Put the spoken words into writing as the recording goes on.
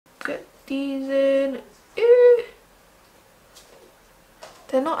get these in. Ew.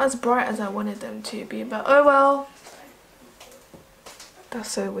 They're not as bright as I wanted them to be, but oh well.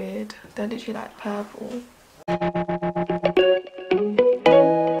 That's so weird. They're literally like purple.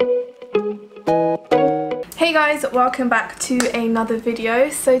 Hey guys, welcome back to another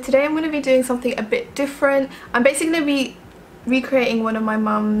video. So today I'm going to be doing something a bit different. I'm basically going to be recreating one of my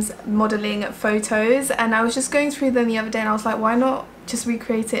mum's modelling photos, and I was just going through them the other day and I was like, why not just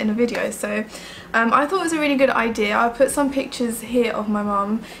recreate it in a video? So I thought it was a really good idea. I put some pictures here of my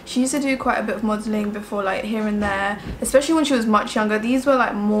mum. She used to do quite a bit of modelling before, like here and there, especially when she was much younger. These were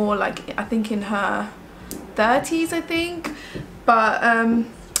like more like, I think in her 30s, I think. But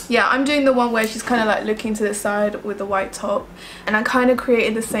yeah, I'm doing the one where she's kind of like looking to the side with the white top, and I kind of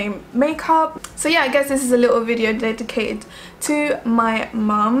created the same makeup. So yeah, I guess this is a little video dedicated to my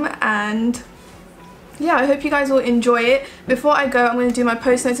mum, and yeah, I hope you guys will enjoy it. Before I go, I'm going to do my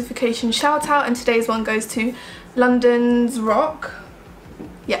post notification shout out, and today's one goes to London's Rock.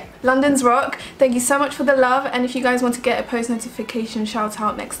 Yeah, London's Rock. Thank you so much for the love, and if you guys want to get a post notification shout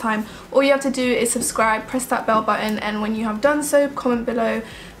out next time, all you have to do is subscribe, press that bell button, and when you have done so, comment below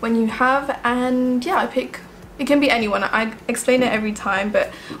when you have. And yeah, I pick, it can be anyone, I explain it every time,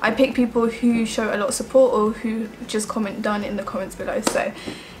 but I pick people who show a lot of support or who just comment done in the comments below. So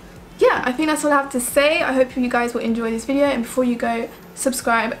yeah, I think that's all I have to say. I hope you guys will enjoy this video, and before you go,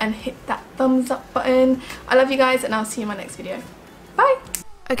 subscribe and hit that thumbs up button. I love you guys, and I'll see you in my next video. Bye!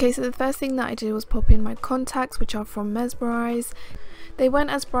 Okay, so the first thing that I did was pop in my contacts, which are from Mesmerize. They weren't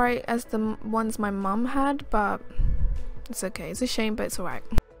as bright as the ones my mum had, but it's okay. It's a shame, but it's alright.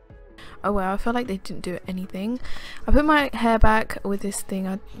 Oh well, I feel like they didn't do anything. I put my hair back with this thing,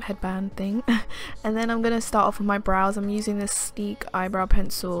 a headband thing, and then I'm gonna start off with my brows. I'm using this sleek eyebrow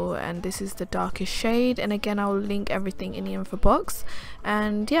pencil, and this is the darkest shade, and again I'll link everything in the info box.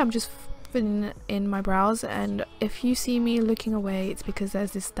 And yeah, I'm just filling in my brows, and if you see me looking away, it's because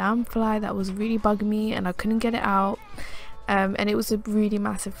there's this damn fly that was really bugging me and I couldn't get it out. And it was a really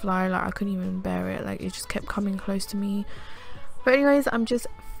massive fly, like I couldn't even bear it, like it just kept coming close to me. But anyways, I'm just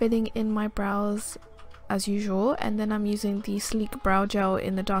filling in my brows as usual, and then I'm using the sleek brow gel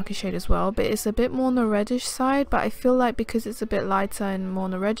in the darker shade as well, but it's a bit more on the reddish side, but I feel like because it's a bit lighter and more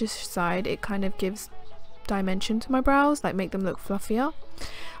on the reddish side, it kind of gives dimension to my brows, like make them look fluffier.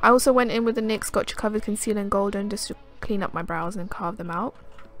 I also went in with the NYX Gotcha Covered Concealer in Golden just to clean up my brows and carve them out.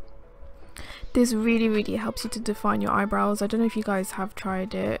 This really helps you to define your eyebrows. I don't know if you guys have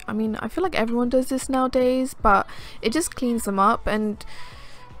tried it. I mean, I feel like everyone does this nowadays, but it just cleans them up, and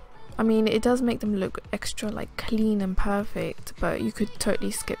I mean, it does make them look extra like clean and perfect, but you could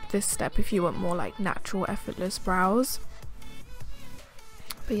totally skip this step if you want more like natural, effortless brows.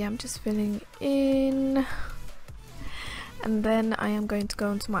 But yeah, I'm just filling in, and then I am going to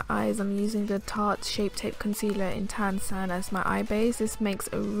go into my eyes. I'm using the Tarte Shape Tape Concealer in Tan Sand as my eye base. This makes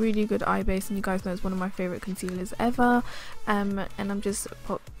a really good eye base, and you guys know it's one of my favorite concealers ever. And I'm just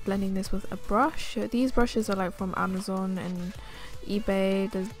blending this with a brush. These brushes are like from Amazon and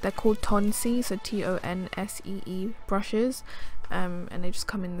eBay. They're called Tonsee, so Tonsee brushes, and they just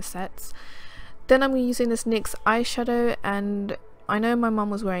come in the sets. Then I'm using this NYX eyeshadow, and I know my mum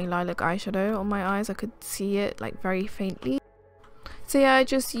was wearing lilac eyeshadow on my eyes. I could see it like very faintly. So yeah, I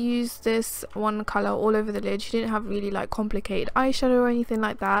just used this one colour all over the lid. She didn't have really like complicated eyeshadow or anything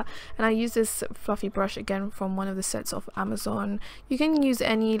like that. And I used this fluffy brush again from one of the sets of Amazon. You can use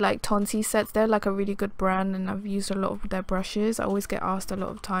any like Tonsee sets. They're like a really good brand, and I've used a lot of their brushes. I always get asked a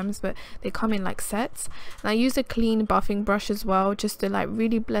lot of times, but they come in like sets. And I used a clean buffing brush as well, just to like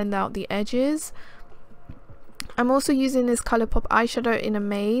really blend out the edges. I'm also using this ColourPop eyeshadow in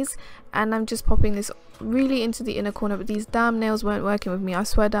AMAZE, and I'm just popping this really into the inner corner, but these damn nails weren't working with me. I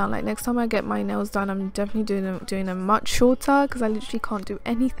swear down, like next time I get my nails done, I'm definitely doing them much shorter, because I literally can't do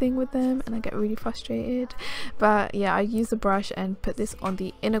anything with them and I get really frustrated. But yeah, I use the brush and put this on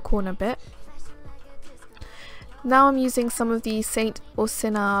the inner corner bit. Now I'm using some of the Saint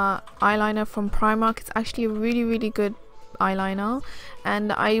Ursina eyeliner from Primark. It's actually a really good eyeliner,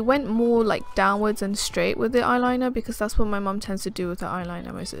 and I went more like downwards and straight with the eyeliner because that's what my mum tends to do with the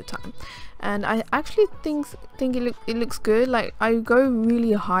eyeliner most of the time, and I actually think it looks good. Like I go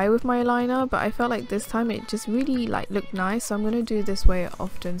really high with my eyeliner, but I felt like this time it just really like looked nice, so I'm gonna do this way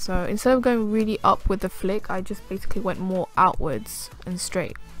often. So instead of going really up with the flick, I just basically went more outwards and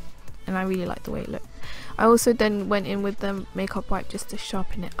straight, and I really like the way it looked. I also then went in with the makeup wipe just to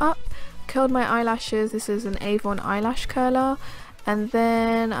sharpen it up. Curled my eyelashes. This is an Avon eyelash curler, and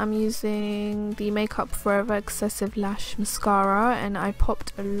then I'm using the Makeup Forever Excessive Lash Mascara, and I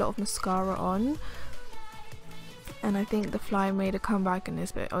popped a lot of mascara on. and I think the fly made a comeback in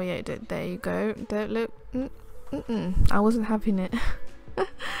this bit. Oh yeah, it did. There you go. Don't look. I wasn't having it.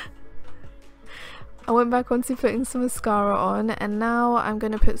 I went back on to putting some mascara on, and now I'm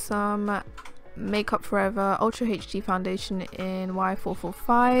going to put some Makeup Forever Ultra HD foundation in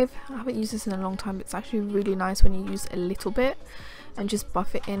Y445. I haven't used this in a long time, but it's actually really nice when you use a little bit and just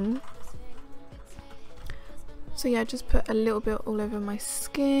buff it in. So yeah, just put a little bit all over my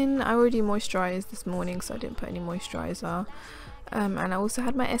skin. I already moisturized this morning, so I didn't put any moisturizer. And I also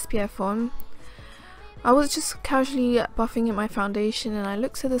had my SPF on. I was just casually buffing in my foundation, and I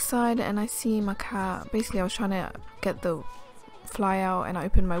look to the side and I see my cat. Basically, I was trying to get the fly out, and I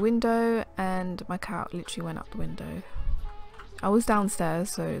opened my window and my cat literally went out the window. I was downstairs,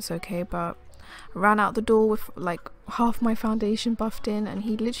 so it's okay, but I ran out the door with like half my foundation buffed in, and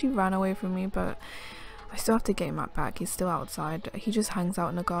he literally ran away from me, but I still have to get him back. He's still outside. He just hangs out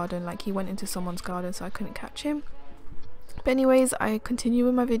in the garden, like he went into someone's garden, so I couldn't catch him. But anyways, I continue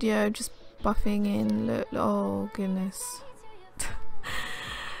with my video, just buffing in. Look, oh goodness.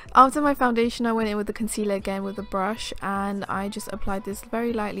 After my foundation, I went in with the concealer again with the brush, and I just applied this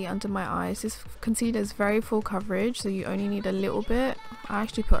very lightly under my eyes. This concealer is very full coverage, so you only need a little bit. I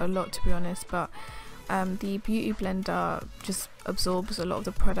actually put a lot, to be honest, but the beauty blender just absorbs a lot of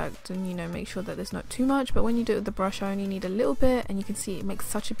the product, and you know, make sure that there's not too much. But when you do it with the brush, I only need a little bit, and you can see it makes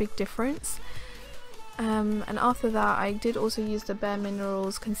such a big difference. And after that, I did also use the Bare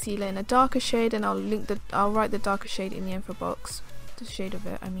Minerals concealer in a darker shade, and I'll write the darker shade in the info box, the shade of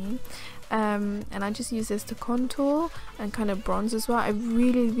it I mean. And I just use this to contour and kind of bronze as well. I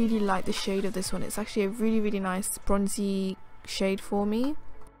really like the shade of this one. It's actually a really nice bronzy shade for me.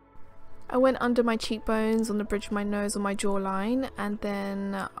 I went under my cheekbones, on the bridge of my nose, on my jawline, and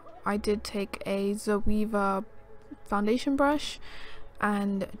then I did take a ZOEVA foundation brush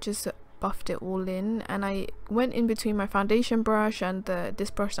and just buffed it all in, and I went in between my foundation brush and this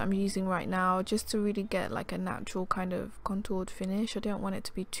brush that I'm using right now, just to really get like a natural kind of contoured finish. I don't want it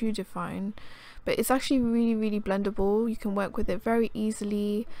to be too defined, but it's actually really blendable. You can work with it very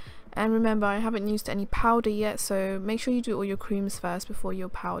easily. And remember, I haven't used any powder yet, so make sure you do all your creams first before your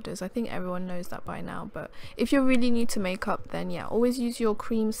powders. I think everyone knows that by now, but if you're really new to makeup, then yeah, always use your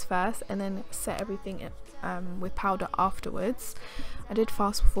creams first and then set everything in with powder afterwards. I did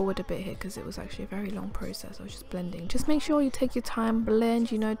fast forward a bit here because it was actually a very long process. I was just blending. Just make sure you take your time, blend,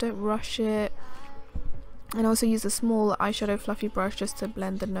 you know, don't rush it. And also use a small eyeshadow fluffy brush just to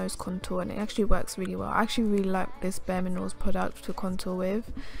blend the nose contour, and it actually works really well. I actually really like this Bare Minerals product to contour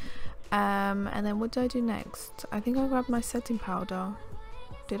with. And then what do I do next? I think I grabbed my setting powder.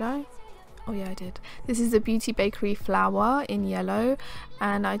 Did I? Oh yeah, I did. This is the Beauty Bakerie Flower in yellow,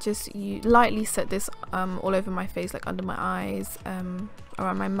 and I just lightly set this all over my face, like under my eyes,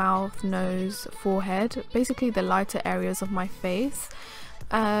 around my mouth, nose, forehead, basically the lighter areas of my face.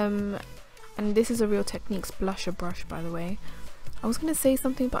 And this is a Real Techniques blusher brush, by the way. I was gonna say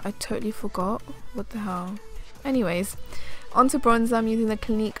something, but I totally forgot. What the hell? Anyways, onto bronzer. I'm using the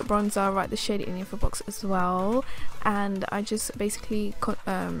Clinique bronzer. I'll write the shade in the info box as well, and I just basically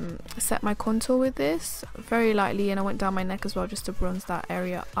set my contour with this very lightly, and I went down my neck as well just to bronze that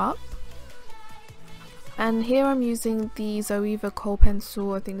area up. And here I'm using the ZOEVA Kohl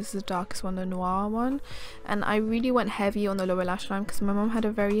pencil. I think this is the darkest one, the Noir one, and I really went heavy on the lower lash line because my mum had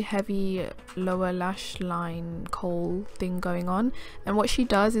a very heavy lower lash line kohl thing going on, and what she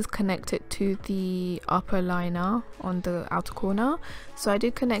does is connect it to the upper liner on the outer corner. So I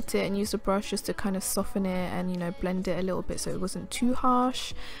did connect it and use the brush just to kind of soften it and, you know, blend it a little bit so it wasn't too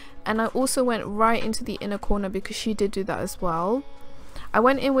harsh. And I also went right into the inner corner because she did do that as well. I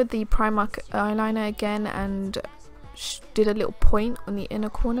went in with the Primark eyeliner again and did a little point on the inner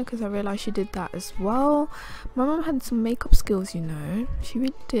corner because I realised she did that as well. My mum had some makeup skills, you know, she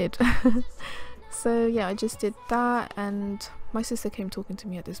really did. So yeah, I just did that, and my sister came talking to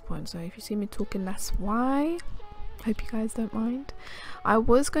me at this point, so if you see me talking, that's why. Hope you guys don't mind. I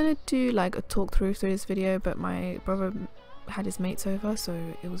was going to do like a talk through this video, but my brother had his mates over,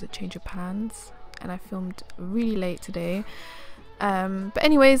 so it was a change of plans, and I filmed really late today. But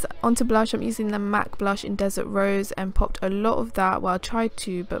anyways, onto blush. I'm using the MAC blush in Desert Rose and popped a lot of that. Well, I tried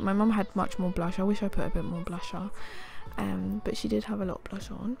to, but my mum had much more blush. I wish I put a bit more blusher, but she did have a lot of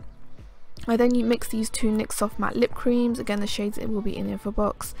blush on. I then mix these two NYX Soft Matte Lip Creams. Again, the shades it will be in the info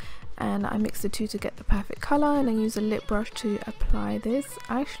box, and I mix the two to get the perfect colour, and then use a lip brush to apply this.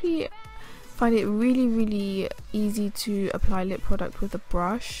 I actually find it really easy to apply lip product with a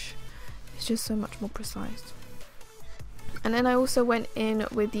brush. It's just so much more precise. And then I also went in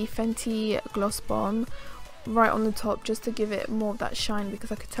with the Fenty Gloss Bomb right on the top just to give it more of that shine,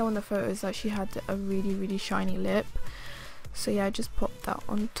 because I could tell in the photos that she had a really shiny lip. So yeah, I just popped that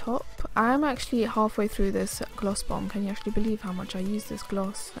on top. I am actually halfway through this gloss bomb. Can you actually believe how much I use this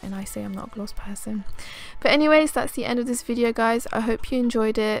gloss? And I say I'm not a gloss person. But anyways, that's the end of this video, guys. I hope you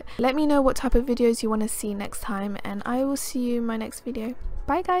enjoyed it. Let me know what type of videos you want to see next time, and I will see you in my next video.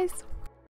 Bye guys.